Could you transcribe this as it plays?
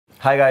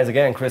Hi guys,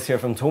 again, Chris here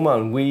from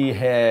Thomann. We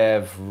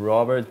have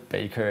Robert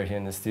Baker here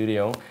in the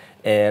studio,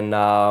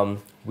 and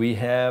we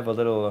have a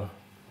little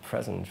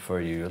present for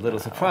you, a little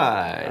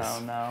surprise.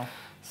 Oh no.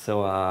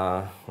 So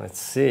let's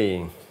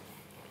see.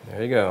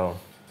 There you go.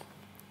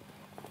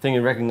 I think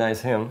you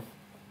recognize him.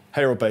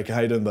 Hey Rob Baker,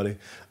 how you doing, buddy?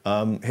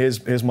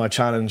 Here's my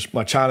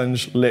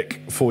challenge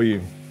lick for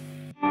you.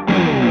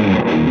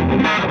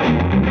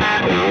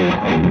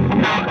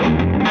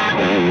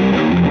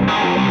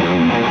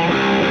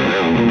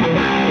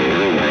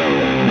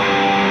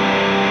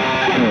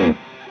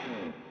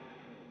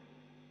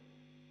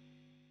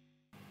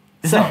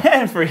 So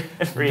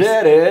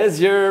That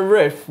is your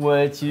riff,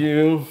 what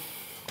you...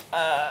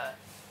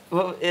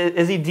 well,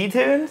 is he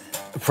detuned?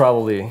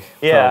 Probably.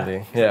 Yeah.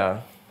 Probably,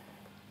 yeah.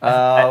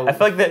 I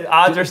feel like the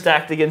odds are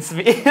stacked against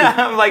me.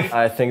 I'm like,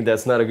 I think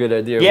that's not a good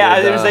idea. yeah,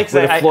 with, there's like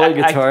with a Floyd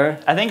guitar.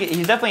 I think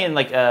he's definitely in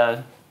like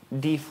a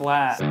D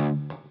flat.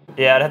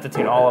 Yeah, I'd have to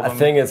tune all of them. I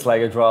think it's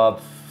like a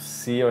drop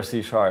C or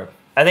C sharp.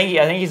 I think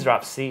he's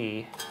dropped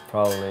C.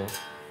 Probably.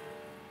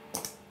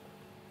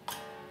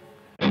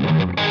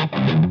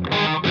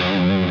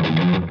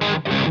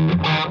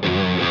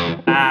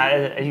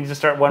 You can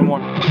just start one more.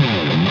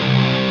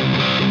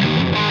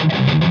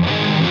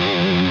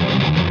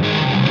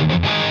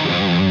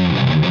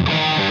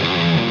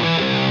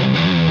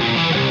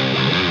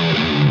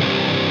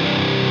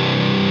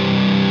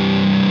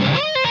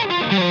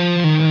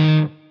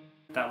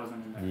 That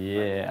wasn't in there.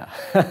 Yeah.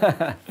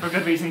 For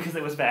good reason, because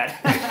it was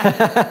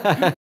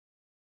bad.